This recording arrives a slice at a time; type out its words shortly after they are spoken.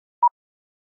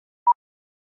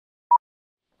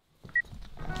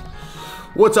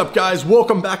What's up, guys?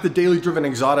 Welcome back to Daily Driven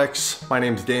Exotics. My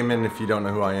name's Damon. If you don't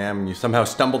know who I am and you somehow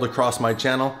stumbled across my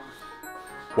channel,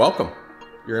 welcome.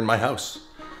 You're in my house.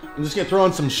 I'm just gonna throw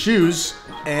on some shoes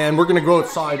and we're gonna go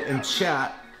outside and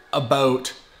chat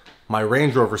about my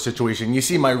Range Rover situation. You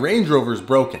see, my Range Rover's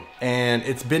broken and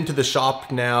it's been to the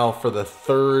shop now for the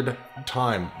third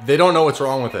time. They don't know what's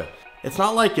wrong with it. It's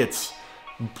not like it's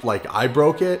like I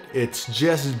broke it, it's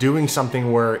just doing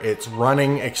something where it's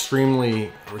running extremely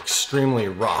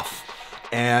rough.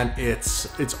 And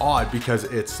it's odd because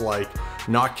it's like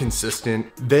not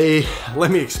consistent.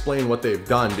 Let me explain what they've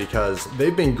done because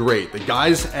they've been great. The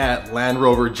guys at Land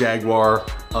Rover Jaguar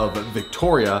of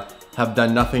Victoria have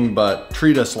done nothing but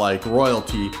treat us like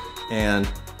royalty, and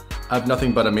I have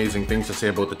nothing but amazing things to say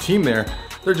about the team there.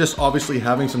 They're just obviously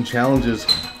having some challenges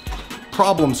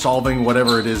problem solving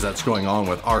whatever it is that's going on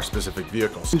with our specific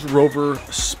vehicles. Rover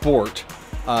Sport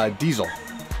diesel,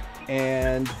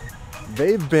 and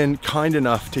they've been kind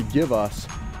enough to give us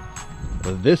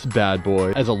this bad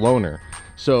boy as a loaner.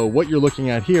 So what you're looking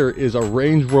at here is a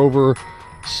Range Rover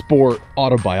Sport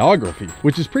autobiography,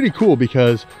 which is pretty cool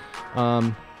because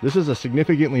this is a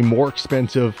significantly more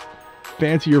expensive,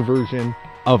 fancier version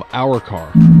of our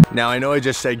car. Now, I know I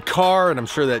just said car, and I'm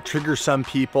sure that triggers some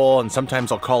people, and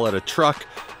sometimes I'll call it a truck,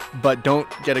 but don't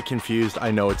get it confused.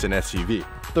 I know it's an SUV.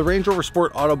 The Range Rover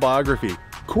Sport autobiography,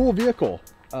 cool vehicle.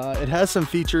 It has some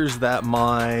features that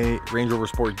my Range Rover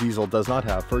Sport diesel does not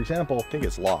have. For example, I think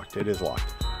it's locked. It is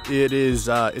locked.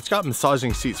 It's got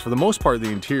massaging seats. For the most part, the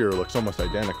interior looks almost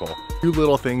identical. A few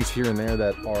little things here and there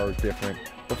that are different,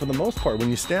 but for the most part,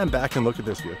 when you stand back and look at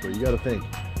this vehicle, you gotta think,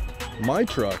 my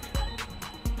truck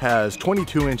has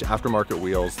 22-inch aftermarket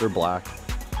wheels. They're black.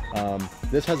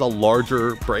 This has a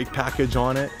larger brake package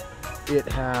on it. It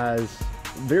has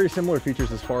very similar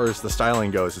features as far as the styling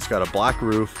goes. It's got a black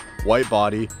roof, white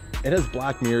body. It has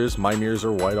black mirrors. My mirrors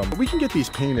are white on. We can get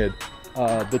these painted.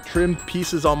 The trim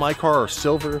pieces on my car are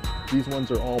silver. These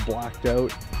ones are all blacked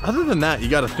out. Other than that, you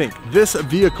got to think this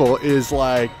vehicle is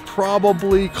like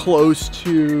probably close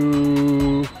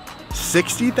to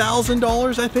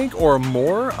 $60,000, I think, or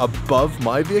more above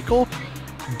my vehicle.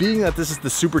 Being that this is the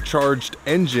supercharged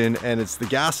engine and it's the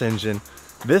gas engine,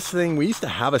 this thing, we used to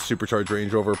have a supercharged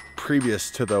Range Rover previous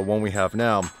to the one we have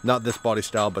now. Not this body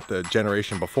style, but the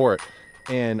generation before it.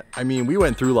 And I mean, we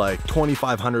went through like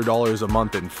 $2,500 a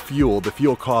month in fuel. The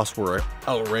fuel costs were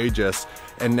outrageous.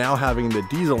 And now having the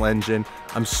diesel engine,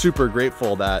 I'm super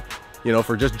grateful that, you know,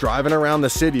 for just driving around the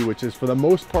city, which is for the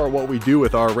most part what we do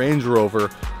with our Range Rover.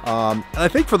 And I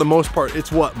think for the most part,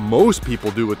 it's what most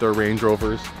people do with their Range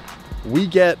Rovers. We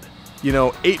get, you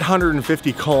know,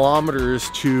 850 kilometers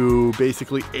to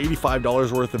basically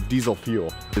 $85 worth of diesel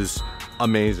fuel. Is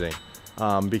amazing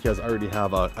because I already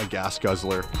have a gas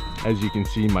guzzler. As you can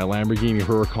see, my Lamborghini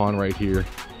Huracan right here.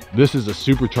 This is a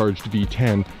supercharged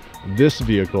V10. This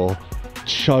vehicle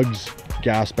chugs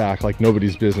gas back like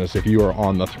nobody's business if you are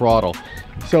on the throttle.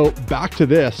 So back to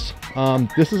this.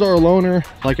 This is our loaner.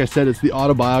 Like I said, it's the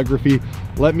autobiography.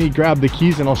 Let me grab the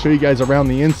keys and I'll show you guys around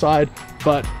the inside.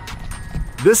 But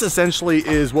this essentially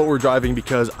is what we're driving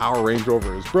because our Range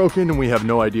Rover is broken and we have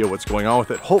no idea what's going on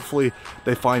with it. Hopefully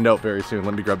they find out very soon.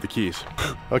 Let me grab the keys.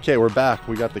 Okay, we're back.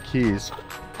 We got the keys.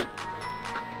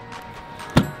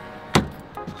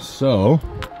 So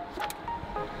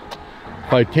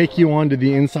if I take you onto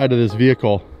the inside of this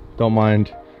vehicle, don't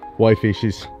mind wifey,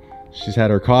 she's had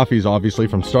her coffees obviously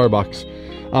from Starbucks.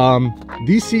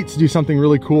 These seats do something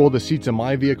really cool. The seats in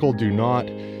my vehicle do not.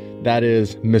 That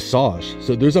is massage.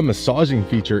 So there's a massaging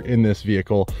feature in this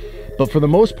vehicle, but for the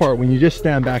most part, when you just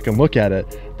stand back and look at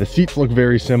it, the seats look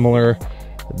very similar.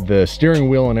 The steering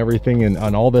wheel and everything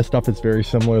and all this stuff is very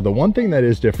similar. The one thing that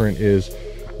is different is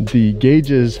the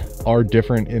gauges are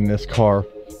different in this car.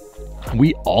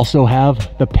 We also have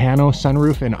the pano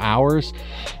sunroof in ours.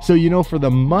 So, you know, for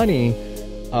the money,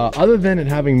 other than it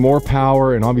having more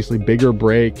power and obviously bigger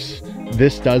brakes,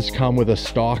 this does come with a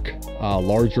stock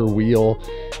larger wheel.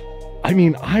 I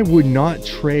mean, I would not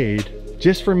trade,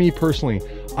 just for me personally,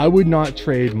 I would not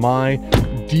trade my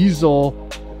diesel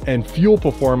and fuel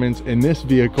performance in this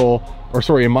vehicle, or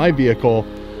sorry, in my vehicle,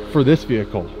 for this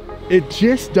vehicle. It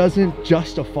just doesn't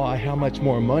justify how much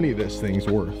more money this thing's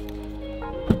worth,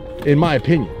 in my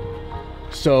opinion.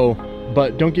 So,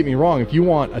 but don't get me wrong, if you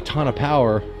want a ton of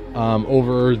power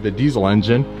over the diesel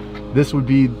engine, this would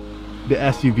be the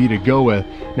SUV to go with.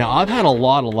 Now, I've had a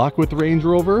lot of luck with Range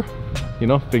Rover, you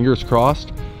know, fingers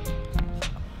crossed.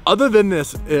 Other than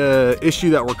this issue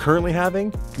that we're currently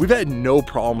having, we've had no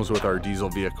problems with our diesel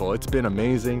vehicle. It's been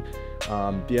amazing.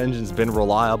 The engine's been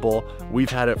reliable. We've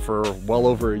had it for well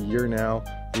over a year now.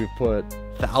 We've put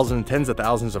tens of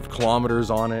thousands of kilometers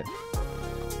on it.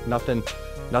 Nothing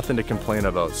to complain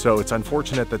about. So it's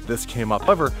unfortunate that this came up.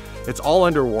 However, it's all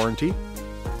under warranty.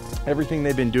 Everything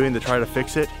they've been doing to try to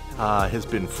fix it has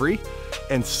been free.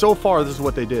 And so far, this is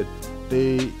what they did.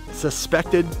 They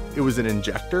suspected it was an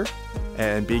injector,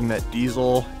 and being that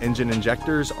diesel engine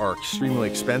injectors are extremely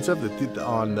expensive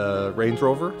on the Range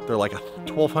Rover, they're like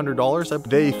 $1,200.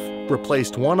 They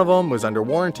replaced one of them, was under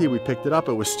warranty. We picked it up,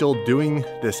 it was still doing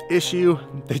this issue.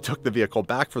 They took the vehicle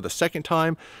back for the second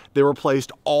time. They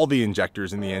replaced all the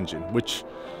injectors in the engine, which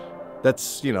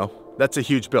that's, you know, that's a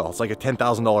huge bill. It's like a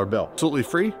 $10,000 bill. Absolutely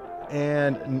free,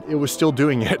 and it was still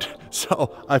doing it.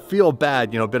 So I feel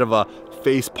bad, you know, a bit of a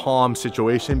face palm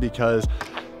situation, because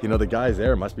you know, the guys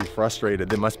there must be frustrated.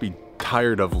 They must be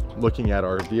tired of looking at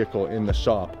our vehicle in the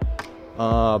shop.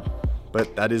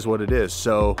 But that is what it is.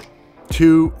 So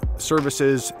 2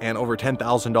 services and over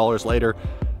 $10,000 later,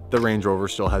 the Range Rover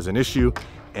still has an issue,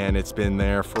 and it's been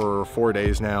there for 4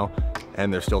 days now,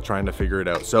 and they're still trying to figure it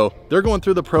out. So they're going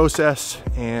through the process,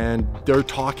 and they're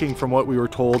talking, from what we were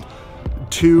told,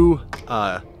 to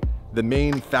the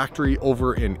main factory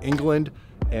over in England,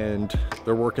 and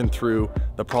they're working through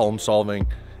the problem solving,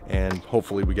 and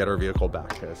hopefully we get our vehicle back,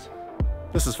 because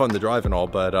this is fun to drive and all,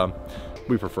 but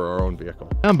we prefer our own vehicle.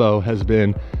 Lambo has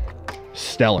been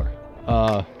stellar.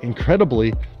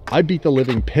 Incredibly, I beat the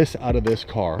living piss out of this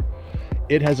car.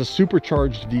 It has a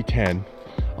supercharged V10.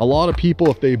 A lot of people,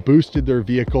 if they boosted their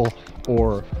vehicle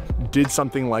or did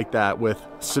something like that with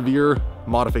severe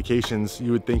modifications,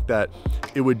 you would think that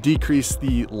it would decrease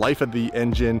the life of the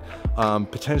engine,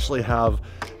 potentially have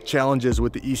challenges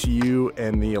with the ECU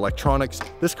and the electronics.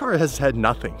 This car has had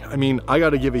nothing. I mean, I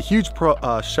got to give a huge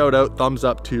shout out, thumbs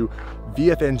up to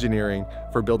VF Engineering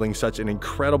for building such an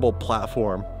incredible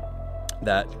platform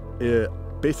that it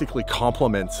basically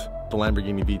complements the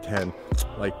Lamborghini V10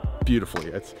 like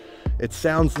beautifully. It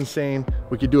sounds insane.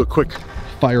 We could do a quick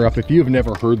fire up. If you have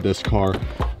never heard this car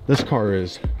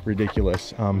is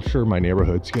ridiculous. I'm sure my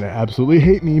neighborhood's gonna absolutely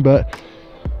hate me, but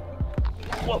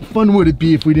what fun would it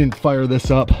be if we didn't fire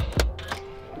this up?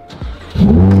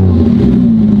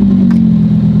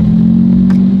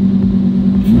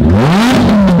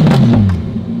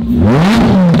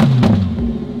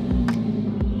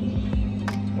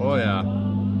 Oh yeah.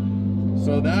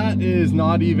 So that is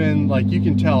not even, like, you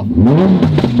can tell,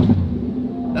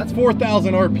 that's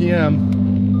 4,000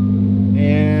 RPM,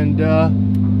 and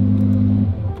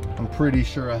I'm pretty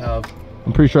sure I have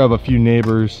a few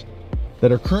neighbors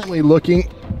that are currently looking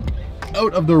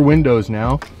out of their windows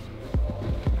now.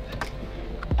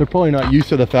 They're probably not used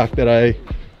to the fact that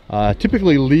I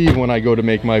typically leave when I go to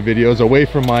make my videos away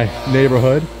from my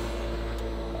neighborhood.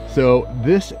 So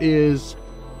this is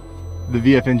the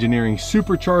VF Engineering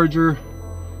supercharger.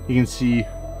 You can see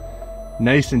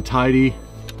nice and tidy.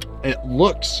 It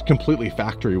looks completely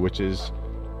factory, which is,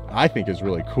 I think, is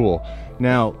really cool.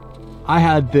 Now, I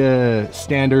had the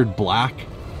standard black,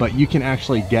 but you can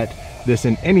actually get this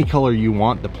in any color you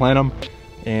want, the Plenum,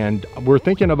 and we're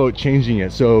thinking about changing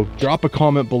it. So drop a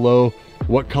comment below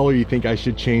what color you think I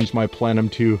should change my Plenum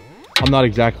to. I'm not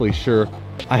exactly sure.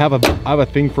 I have a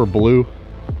thing for blue.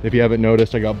 If you haven't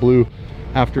noticed, I got blue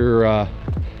after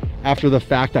the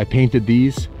fact. I painted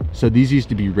these. So these used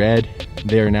to be red.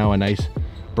 They are now a nice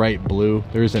bright blue.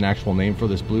 There is an actual name for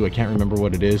this blue. I can't remember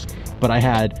what it is, but I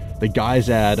had the guys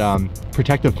at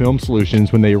Protective Film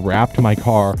Solutions, when they wrapped my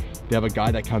car, they have a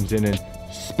guy that comes in and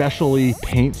specially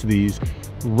paints these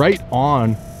right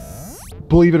on,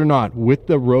 believe it or not, with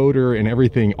the rotor and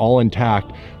everything all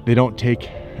intact. They don't take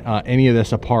any of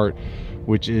this apart,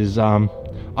 which is, I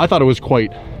thought it was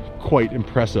quite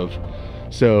impressive.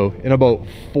 So in about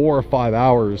 4 or 5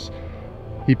 hours,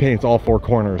 he paints all 4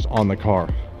 corners on the car.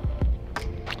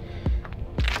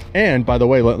 And by the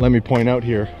way, let me point out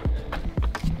here,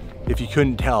 if you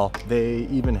couldn't tell, they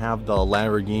even have the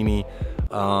Lamborghini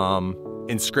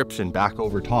inscription back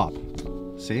over top.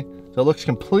 See? So it looks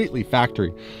completely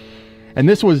factory. And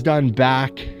this was done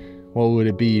back, what would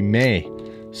it be, May.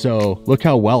 So look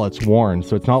how well it's worn.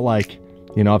 So it's not like,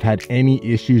 you know, I've had any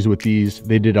issues with these.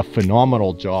 They did a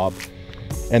phenomenal job.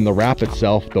 And the wrap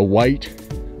itself, the white,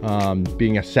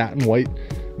 being a satin white,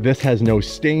 this has no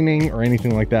staining or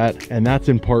anything like that, and that's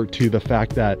in part to the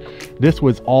fact that this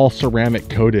was all ceramic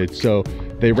coated. So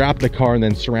they wrapped the car and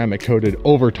then ceramic coated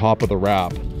over top of the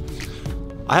wrap.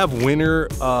 I have winter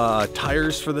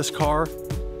tires for this car.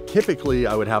 Typically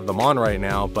I would have them on right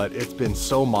now, but it's been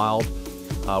so mild.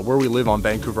 Where we live on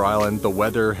Vancouver Island, the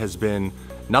weather has been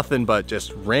nothing but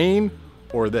just rain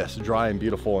or this, dry and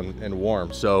beautiful and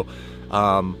warm. So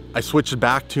I switched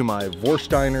back to my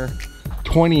Vorsteiner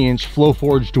 20-inch flow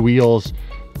forged wheels.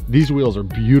 These wheels are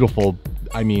beautiful.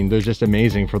 I mean, they're just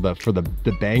amazing for the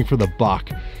bang for the buck.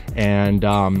 And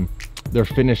they're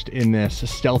finished in this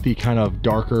stealthy kind of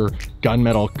darker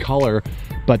gunmetal color.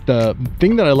 But the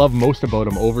thing that I love most about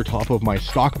them over top of my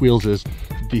stock wheels is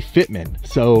the fitment.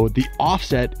 So the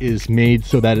offset is made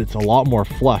so that it's a lot more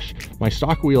flush. My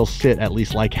stock wheels sit at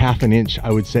least like half an inch,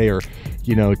 I would say, or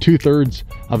you know, 2/3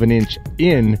 of an inch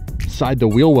inside the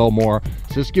wheel well more.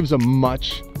 So this gives a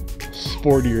much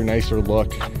sportier, nicer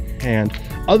look. And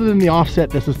other than the offset,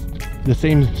 this is the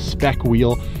same spec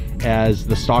wheel as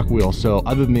the stock wheel. So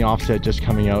other than the offset just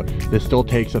coming out, this still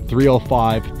takes a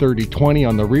 305/30/20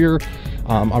 on the rear.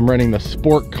 I'm running the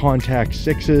Sport Contact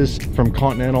 6s from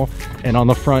Continental, and on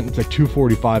the front it's a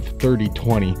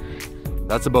 245/30/20.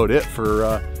 That's about it for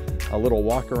a little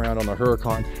walk around on the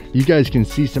Huracan. You guys can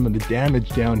see some of the damage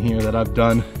down here that I've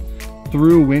done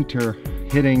through winter,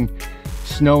 hitting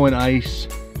snow and ice,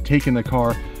 taking the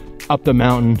car up the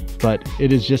mountain, but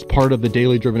it is just part of the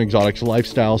Daily Driven Exotics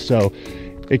lifestyle, so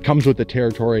it comes with the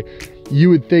territory. You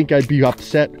would think I'd be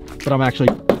upset, but I'm actually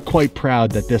quite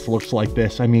proud that this looks like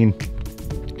this. I mean,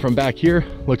 from back here,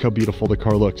 look how beautiful the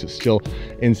car looks. It's still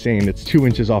insane. It's 2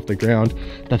 inches off the ground.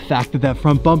 The fact that that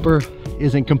front bumper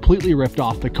isn't completely ripped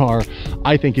off the car,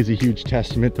 I think is a huge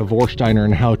testament to Vorsteiner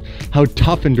and how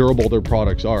tough and durable their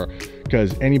products are.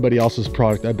 Because anybody else's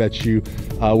product, I bet you,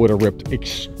 would have ripped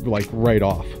like right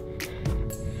off.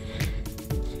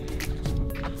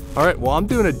 All right, well, I'm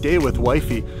doing a day with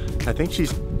wifey. I think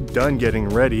she's done getting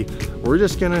ready. We're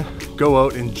just gonna go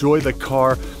out, enjoy the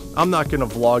car. I'm not gonna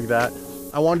vlog that.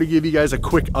 I wanted to give you guys a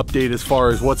quick update as far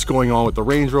as what's going on with the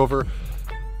Range Rover,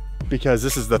 because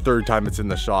this is the 3rd time it's in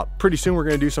the shop. Pretty soon we're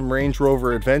gonna do some Range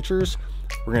Rover adventures.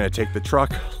 We're gonna take the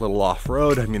truck a little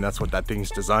off-road. I mean, that's what that thing's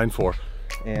designed for.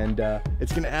 And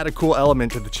it's gonna add a cool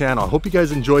element to the channel. I hope you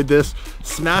guys enjoyed this.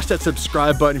 Smash that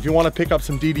subscribe button. If you wanna pick up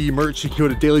some DDE merch, you can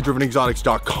go to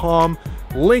dailydrivenexotics.com,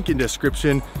 link in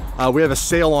description. We have a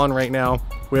sale on right now.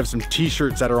 We have some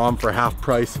t-shirts that are on for half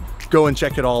price. Go and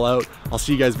check it all out. I'll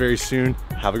see you guys very soon.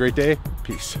 Have a great day.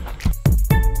 Peace.